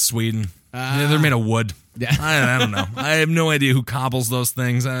goes to like Sweden. They're made of wood. Yeah. I don't know. I have no idea who cobbles those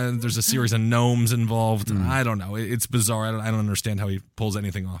things. There's a series of gnomes involved. I don't know. It's bizarre. I don't understand how he pulls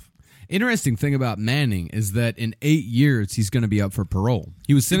anything off. Interesting thing about Manning is that in 8 years, he's going to be up for parole.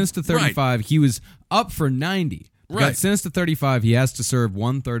 He was sentenced to 35. Right. He was up for 90. Got sentenced to 35. He has to serve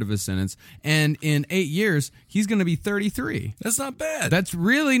 1/3 of his sentence. And in 8 years, he's going to be 33. That's not bad. That's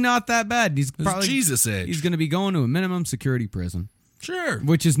really not that bad. He's probably Jesus age. He's going to be going to a minimum security prison. Sure.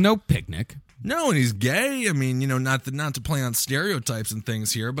 Which is no picnic. No, and he's gay. I mean, not to play on stereotypes and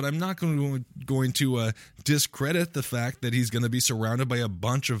things here, but I'm not going to discredit the fact that he's going to be surrounded by a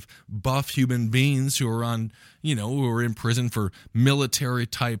bunch of buff human beings who are who are in prison for military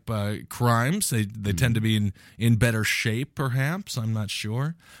type crimes. They tend to be in better shape, perhaps. I'm not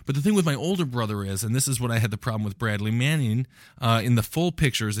sure. But the thing with my older brother is, and this is what I had the problem with Bradley Manning, in the full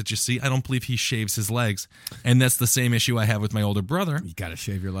pictures that you see, I don't believe he shaves his legs, and that's the same issue I have with my older brother. You got to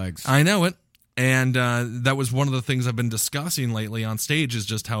shave your legs. I know it. And that was one of the things I've been discussing lately on stage, is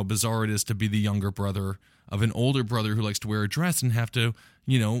just how bizarre it is to be the younger brother of an older brother who likes to wear a dress and have to,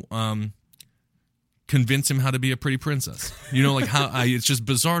 convince him how to be a pretty princess. It's just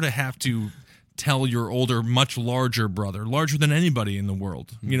bizarre to have to tell your older, much larger brother, larger than anybody in the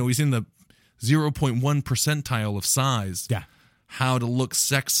world. He's in the 0.1 percentile of size. Yeah. How to look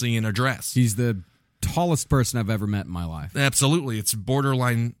sexy in a dress. He's the tallest person I've ever met in my life. Absolutely. It's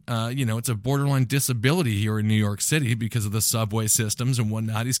borderline, it's a borderline disability here in New York City because of the subway systems and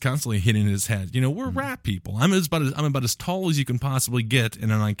whatnot. He's constantly hitting his head. We're rat people. I'm about as tall as you can possibly get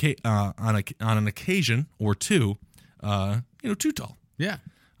on an occasion or two, too tall. Yeah.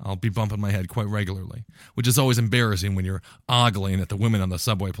 I'll be bumping my head quite regularly, which is always embarrassing when you're ogling at the women on the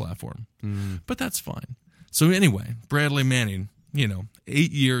subway platform. But that's fine. So anyway, Bradley Manning,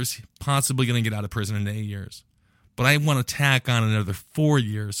 8 years, possibly going to get out of prison in 8 years. But I want to tack on another 4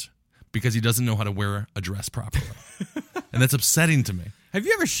 years because he doesn't know how to wear a dress properly. And that's upsetting to me. Have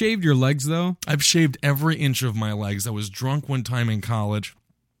you ever shaved your legs, though? I've shaved every inch of my legs. I was drunk one time in college,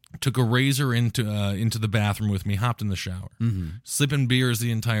 took a razor into the bathroom with me, hopped in the shower, sipping beers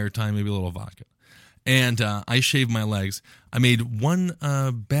the entire time, maybe a little vodka. And I shaved my legs. I made one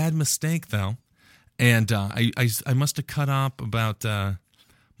bad mistake, though. And I must have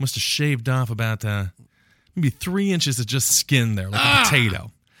shaved off about maybe 3 inches of just skin there, like a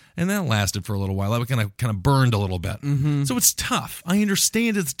potato. And that lasted for a little while. That kind of burned a little bit. So it's tough. I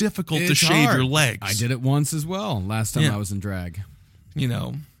understand it's difficult to shave hard. your legs. I did it once as well, last time I was in drag.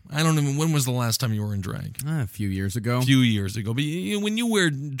 I don't even, when was the last time you were in drag? A few years ago. But when you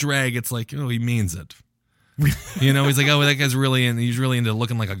wear drag, it's like, he means it. He's like, that guy's he's really into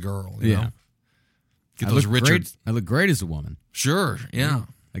looking like a girl. You know? Get those Richard. I look great as a woman. Sure, yeah.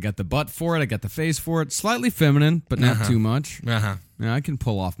 I got the butt for it. I got the face for it. Slightly feminine, but not too much. Yeah, I can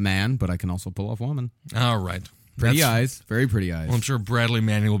pull off man, but I can also pull off woman. All right. Pretty eyes. Very pretty eyes. Well, I'm sure Bradley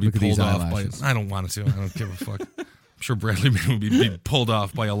Manning will be pulled off by... I don't want to. I don't give a fuck. I'm sure Bradley Manning will be pulled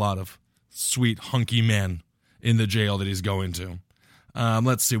off by a lot of sweet, hunky men in the jail that he's going to.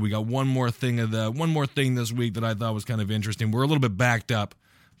 Let's see. We got one more thing this week that I thought was kind of interesting. We're a little bit backed up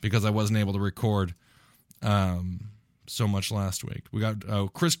because I wasn't able to record so much last week. We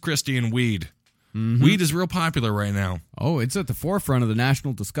got Chris Christie and weed. Weed is real popular right now. Oh, it's at the forefront of the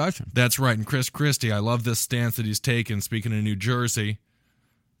national discussion. That's right. And Chris Christie, I love this stance that he's taken. Speaking of New Jersey,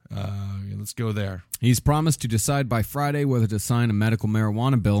 let's go there. He's promised to decide by Friday whether to sign a medical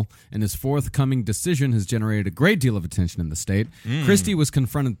marijuana bill, and his forthcoming decision has generated a great deal of attention in the state. Christie was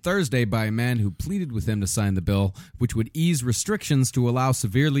confronted Thursday by a man who pleaded with him to sign the bill, which would ease restrictions to allow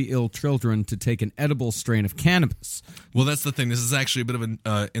severely ill children to take an edible strain of cannabis. Well, that's the thing. This is actually a bit of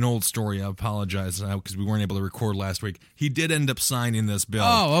an old story. I apologize because we weren't able to record last week. He did end up signing this bill.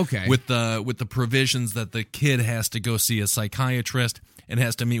 Oh, okay. With the provisions that the kid has to go see a psychiatrist and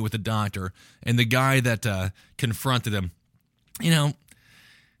has to meet with a doctor. And the guy that confronted him,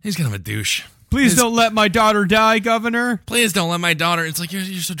 he's kind of a douche. Please don't let my daughter die, Governor. Please don't let my daughter. It's like, you're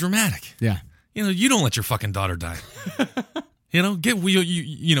so dramatic. Yeah. You don't let your fucking daughter die. He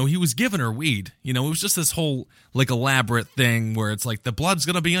was giving her weed. It was just this whole elaborate thing where it's like the blood's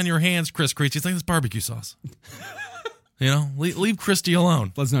gonna be on your hands, Chris Christie. It's like this barbecue sauce. Leave Christie alone.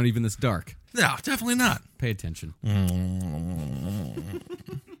 Blood's not even this dark. No, definitely not. Pay attention.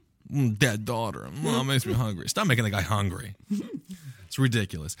 Dead daughter. It makes me hungry. Stop making the guy hungry. It's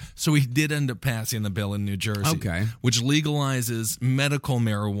ridiculous. So he did end up passing the bill in New Jersey, which legalizes medical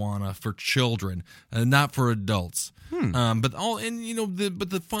marijuana for children, not for adults. But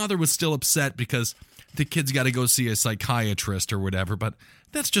the father was still upset because the kid's got to go see a psychiatrist or whatever. But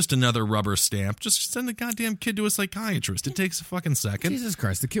that's just another rubber stamp. Just send the goddamn kid to a psychiatrist. It takes a fucking second. Jesus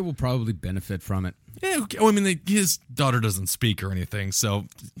Christ, the kid will probably benefit from it. Yeah, his daughter doesn't speak or anything, so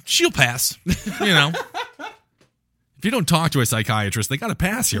she'll pass. If you don't talk to a psychiatrist, they got to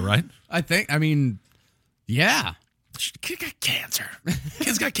pass you, right? Yeah. Kid got cancer.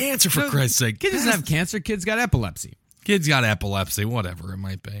 Kid's got cancer, for Christ's sake. Kid doesn't have cancer. Kid's got epilepsy. Kid's got epilepsy, whatever it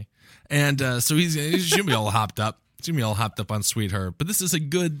might be. And so he should be all hopped up. It's going to be all hopped up on Sweetheart. But this is a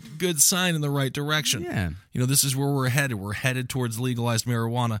good sign in the right direction. Yeah. This is where we're headed. We're headed towards legalized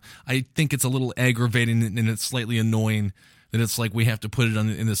marijuana. I think it's a little aggravating and it's slightly annoying that it's like we have to put it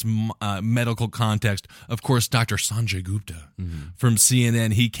in this medical context. Of course, Dr. Sanjay Gupta from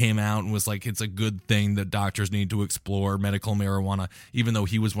CNN, he came out and was like, it's a good thing that doctors need to explore medical marijuana, even though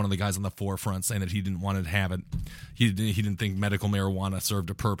he was one of the guys on the forefront saying that he didn't want to have it. He didn't think medical marijuana served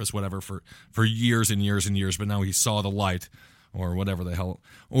a purpose, whatever, for years and years and years, but now he saw the light. Or whatever the hell,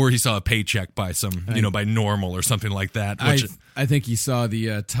 or he saw a paycheck by by Normal or something like that. I think he saw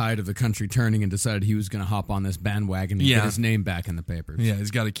the tide of the country turning and decided he was going to hop on this bandwagon and get his name back in the papers. Yeah,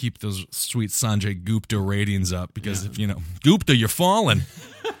 he's got to keep those sweet Sanjay Gupta ratings up because if Gupta, you're falling.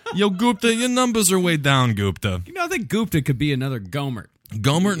 Yo, Gupta, your numbers are way down, Gupta. I think Gupta could be another Gomert.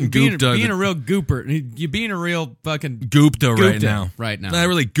 Gomert and Gupta. Being a real Gooper. You're being a real fucking Gupta right now. Right now. I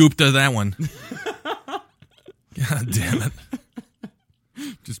really Gupta that one. God damn it.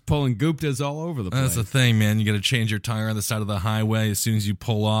 Just pulling Guptas all over the place. That's the thing, man. You got to change your tire on the side of the highway. As soon as you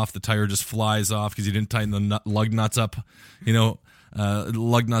pull off, the tire just flies off because you didn't tighten the lug nuts up.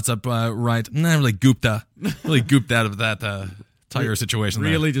 Lug nuts up right. Not really Gupta. Really Gupta out of that tire situation.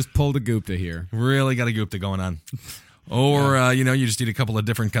 Really just pulled a Gupta here. Really got a Gupta going on. Or, you just eat a couple of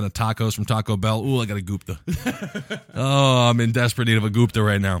different kind of tacos from Taco Bell. Ooh, I got a Gupta. Oh, I'm in desperate need of a Gupta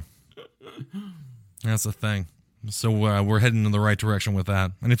right now. That's the thing. So we're heading in the right direction with that.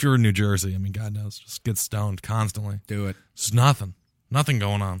 And if you're in New Jersey, God knows, just get stoned constantly. Do it. There's nothing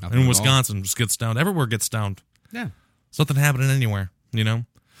going on. Nothing in Wisconsin, just get stoned. Everywhere gets stoned. Yeah. There's nothing happening anywhere,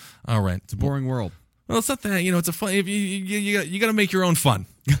 All right. It's a boring world. Well, it's not that. It's a fun. You got to make your own fun.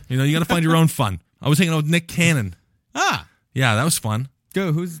 You got to find your own fun. I was hanging out with Nick Cannon. Ah. Yeah, that was fun.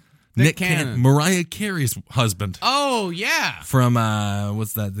 Go. Who's Nick Cannon? Mariah Carey's husband. Oh, yeah. From,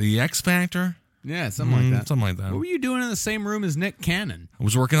 what's that, The X Factor? Yeah, something like that. Something like that. What were you doing in the same room as Nick Cannon? I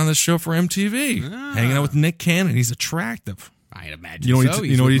was working on this show for MTV. Hanging out with Nick Cannon. He's attractive. I'd imagine you know so.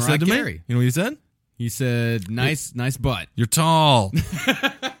 You know what he said to me? Carey. You know what he said? He said, nice butt. You're tall.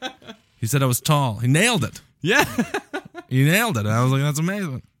 He said I was tall. He nailed it. Yeah. He nailed it. I was like, that's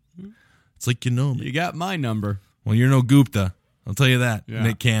amazing. It's like, you know me. You got my number. Well, you're no Gupta. I'll tell you that, yeah.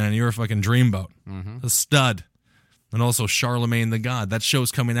 Nick Cannon. You're a fucking dreamboat. A stud. And also Charlemagne the God. That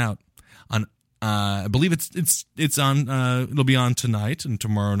show's coming out on... I believe it's on. It'll be on tonight and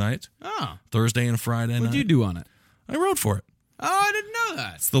tomorrow night. Oh, Thursday and Friday night. What'd you do on it? I wrote for it. Oh, I didn't know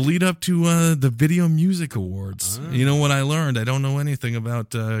that. It's the lead up to the Video Music Awards. You know what I learned? I don't know anything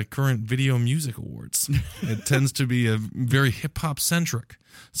about current Video Music Awards. It tends to be a very hip hop centric.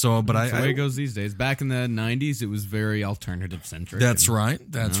 So, but that's the way it goes these days. Back in the 90s, it was very alternative centric. That's right.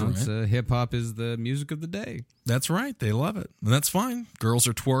 That's right. Hip hop is the music of the day. That's right. They love it. And that's fine. Girls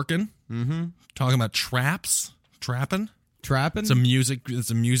are twerking. Mm-hmm. Talking about trapping. Trapping? It's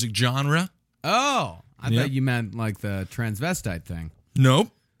a music genre. Oh, I thought you meant like the transvestite thing.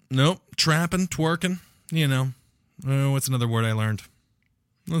 Nope. Trapping, twerking. What's another word I learned?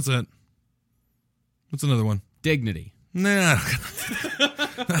 What's that? What's another one? Dignity. Nah,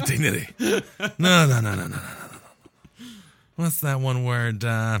 not dignity. No. What's that one word?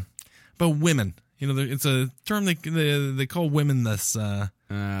 About women. It's a term they call women this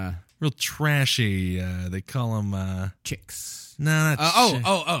real trashy. They call them chicks. No,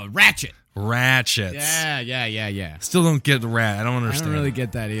 not ratchet. Ratchets. Yeah. Still don't get the rat. I don't understand. I don't really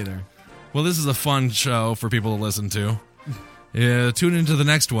get that either. Well, this is a fun show for people to listen to. Tune into the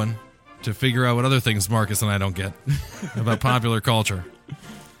next one to figure out what other things Marcus and I don't get about popular culture.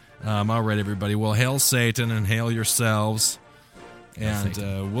 All right, everybody. Well, hail Satan and hail yourselves.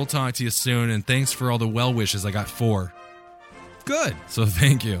 And we'll talk to you soon. And thanks for all the well wishes. I got 4. Good. So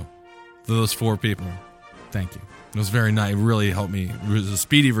thank you to those 4 people. Thank you. It was very nice. It really helped me. It was a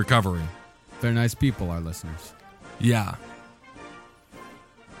speedy recovery. They're nice people, our listeners. Yeah.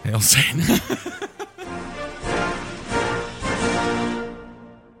 Hail Satan.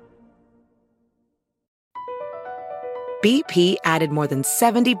 BP added more than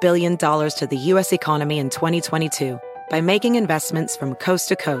 $70 billion to the U.S. economy in 2022 by making investments from coast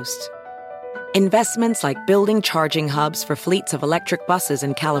to coast. Investments like building charging hubs for fleets of electric buses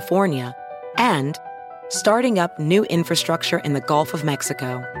in California and starting up new infrastructure in the Gulf of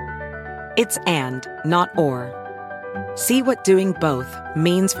Mexico. It's and, not or. See what doing both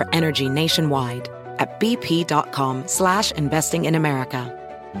means for energy nationwide at bp.com/investing in America.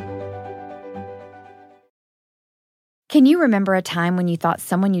 Can you remember a time when you thought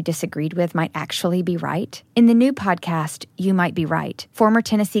someone you disagreed with might actually be right? In the new podcast, You Might Be Right, former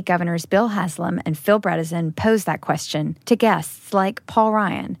Tennessee Governors Bill Haslam and Phil Bredesen pose that question to guests like Paul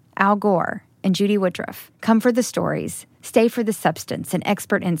Ryan, Al Gore, and Judy Woodruff. Come for the stories, stay for the substance and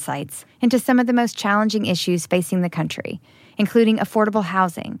expert insights into some of the most challenging issues facing the country, including affordable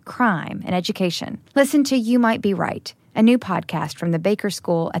housing, crime, and education. Listen to You Might Be Right, a new podcast from the Baker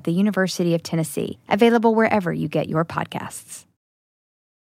School at the University of Tennessee, available wherever you get your podcasts.